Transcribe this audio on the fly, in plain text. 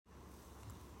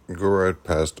go right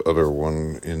past other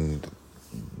one in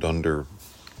under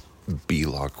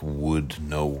B-Lock wood,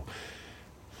 no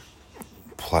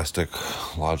plastic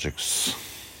Logics,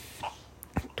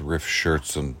 thrift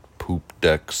shirts and poop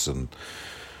decks, and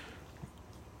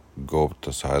go up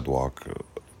the sidewalk,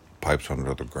 pipes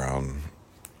under the ground.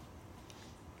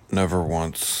 Never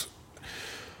once.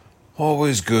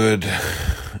 Always good.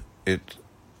 It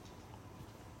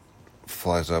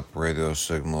flies up, radio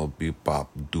signal, beep bop,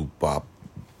 doop bop,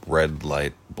 red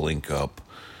light, blink up,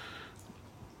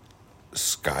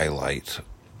 skylight,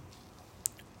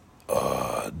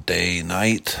 day,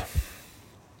 night.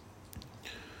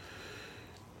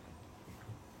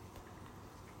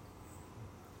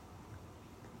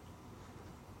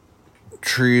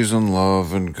 Trees and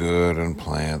love and good and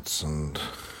plants and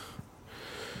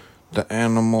the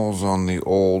animals on the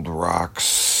old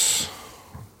rocks,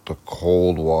 the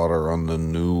cold water on the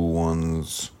new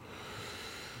ones.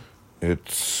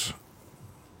 It's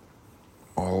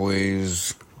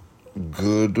always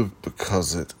good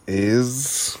because it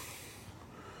is.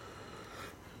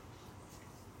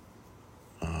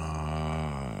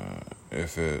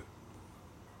 If it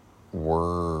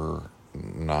were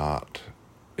not,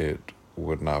 it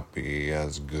would not be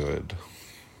as good.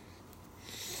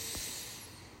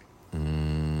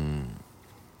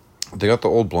 They got the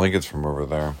old blankets from over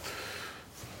there.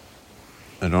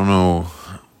 I don't know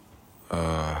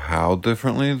how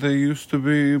differently they used to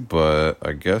be, but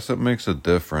I guess it makes a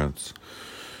difference.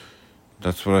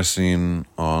 That's what I seen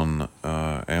on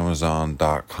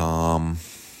Amazon.com,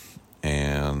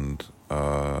 and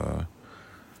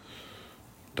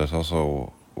that's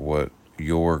also what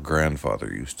your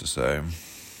grandfather used to say.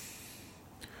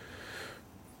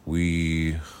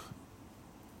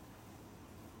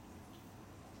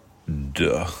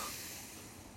 Duh.